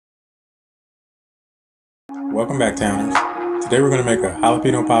Welcome back, Towners. Today we're going to make a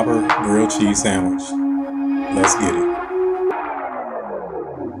jalapeno popper grilled cheese sandwich. Let's get it.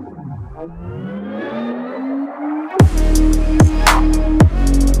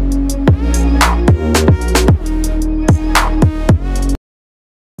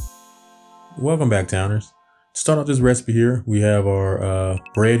 Welcome back, Towners. To start off this recipe here, we have our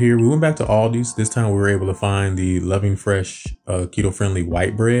bread here. We went back to Aldi's. This time we were able to find the Loving Fresh keto-friendly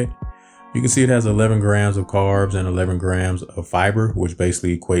white bread. You can see it has 11 grams of carbs and 11 grams of fiber, which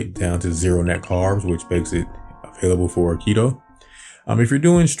basically equate down to 0 net carbs, which makes it available for keto. If you're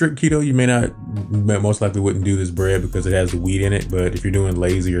doing strict keto, you most likely wouldn't do this bread because it has the wheat in it. But if you're doing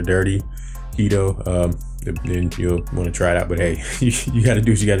lazy or dirty keto, then you'll want to try it out. But hey, you got to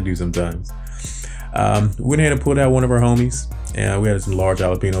do what you got to do sometimes. We went ahead and pulled out one of our homies, and we had some large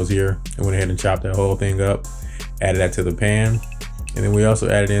jalapenos here. And went ahead and chopped that whole thing up, added that to the pan. And then we also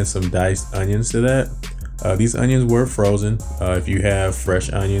added in some diced onions to that. These onions were frozen. If you have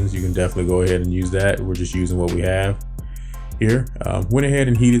fresh onions, you can definitely go ahead and use that. We're just using what we have here. Went ahead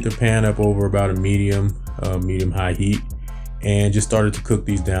and heated the pan up over about a medium-high heat, and just started to cook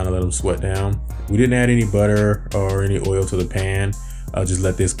these down and let them sweat down. We didn't add any butter or any oil to the pan. Just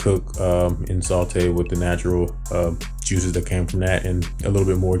let this cook and saute with the natural juices that came from that, and a little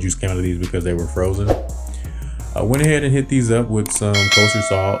bit more juice came out of these because they were frozen. Went ahead and hit these up with some kosher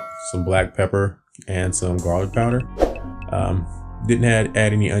salt, some black pepper, and some garlic powder. Didn't add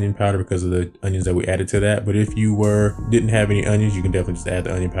any onion powder because of the onions that we added to that, but if you didn't have any onions, you can definitely just add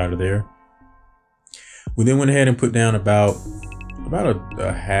the onion powder there. We then went ahead and put down about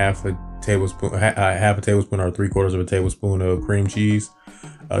a half a tablespoon or 3/4 of a tablespoon of cream cheese.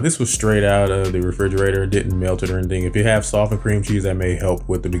 This was straight out of the refrigerator, didn't melt it or anything. If you have softened cream cheese, that may help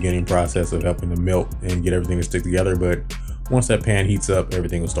with the beginning process of helping to melt and get everything to stick together. But once that pan heats up,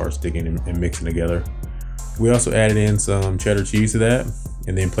 everything will start sticking and mixing together. We also added in some cheddar cheese to that,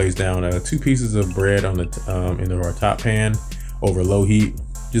 and then placed down 2 pieces of bread on the into our top pan over low heat.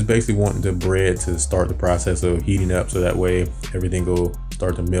 Just basically wanting the bread to start the process of heating up, so that way everything will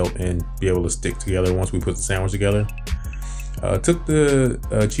start to melt and be able to stick together once we put the sandwich together. Took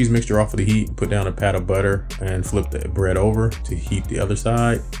the cheese mixture off of the heat, put down a pat of butter, and flipped the bread over to heat the other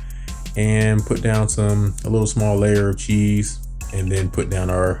side, and put down a little small layer of cheese, and then put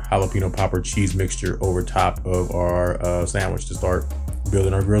down our jalapeno popper cheese mixture over top of our sandwich to start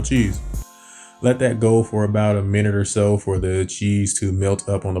building our grilled cheese. Let that go for about a minute or so for the cheese to melt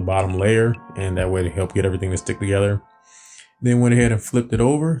up on the bottom layer, and that way to help get everything to stick together. Then went ahead and flipped it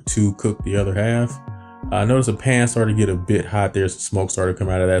over to cook the other half. I noticed the pan started to get a bit hot there, so smoke started to come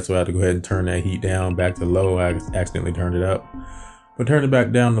out of that, so I had to go ahead and turn that heat down back to low. I accidentally turned it up, but turned it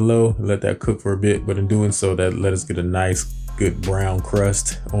back down to low and let that cook for a bit. But in doing so, that let us get a nice good brown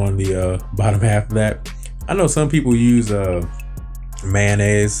crust on the bottom half of that. I know some people use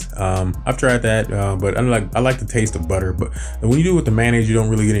mayonnaise. I've tried that, but I like the taste of butter. But when you do it with the mayonnaise, you don't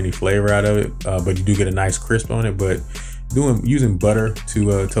really get any flavor out of it, but you do get a nice crisp on it. But using butter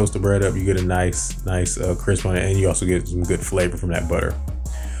to toast the bread up, you get a nice crisp on it, and you also get some good flavor from that butter.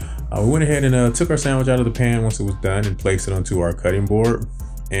 We went ahead and took our sandwich out of the pan once it was done, and placed it onto our cutting board,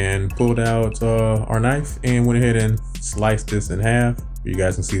 and pulled out our knife and went ahead and sliced this in half. You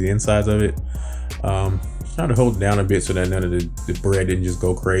guys can see the insides of it. Trying to hold it down a bit so that none of the bread didn't just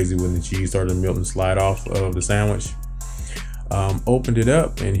go crazy when the cheese started to melt and slide off of the sandwich. Opened it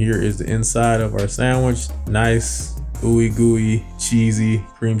up, and here is the inside of our sandwich. Nice ooey gooey cheesy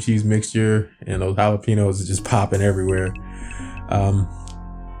cream cheese mixture, and those jalapenos are just popping everywhere.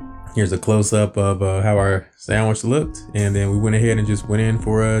 Here's a close-up of how our sandwich looked, and then we went ahead and just went in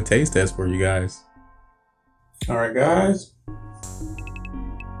for a taste test for you guys. All right, guys,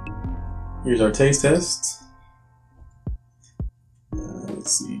 here's our taste test.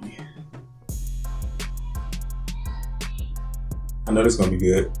 Let's see. I know this is gonna be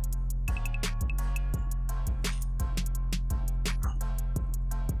good.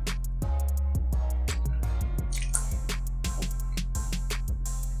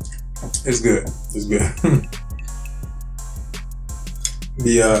 It's good. It's good.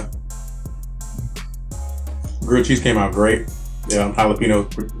 The grilled cheese came out great. Yeah, jalapeno,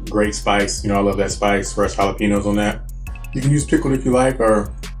 great spice. You know, I love that spice. Fresh jalapenos on that. You can use pickled if you like,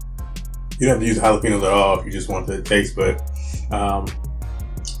 or you don't have to use jalapenos at all if you just want the taste. But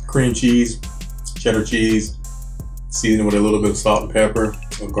cream cheese, cheddar cheese, seasoned with a little bit of salt and pepper,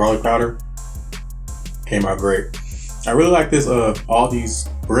 some garlic powder, came out great. I really like this Aldi's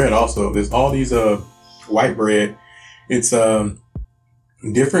bread also. This Aldi's white bread. It's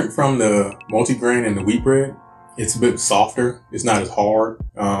different from the multigrain and the wheat bread. It's a bit softer. It's not as hard.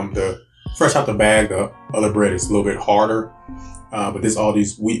 The fresh out the bag. The other bread is a little bit harder, but this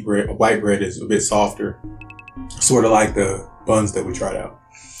Aldi's white bread is a bit softer, sort of like the buns that we tried out.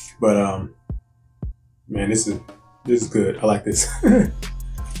 But man, this is good. I like this.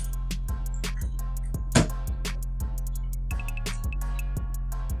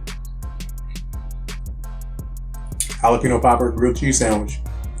 Jalapeno popper grilled cheese sandwich.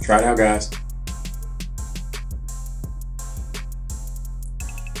 Try it out, guys.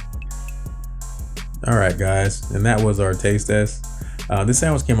 All right, guys, and that was our taste test. This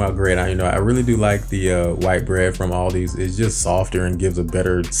sandwich came out great. I really do like the white bread from Aldi's. It's just softer and gives a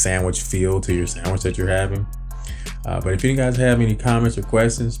better sandwich feel to your sandwich that you're having. But if you guys have any comments or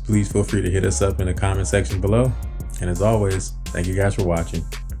questions, please feel free to hit us up in the comment section below. And as always, thank you guys for watching.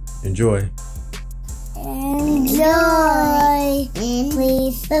 Enjoy. Enjoy. And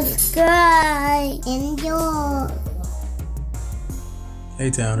please subscribe. Enjoy.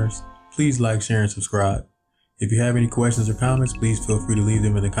 Hey Towners, please like, share, and subscribe. If you have any questions or comments, please feel free to leave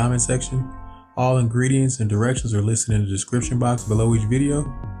them in the comment section. All ingredients and directions are listed in the description box below each video.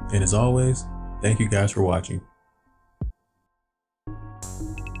 And as always, thank you guys for watching.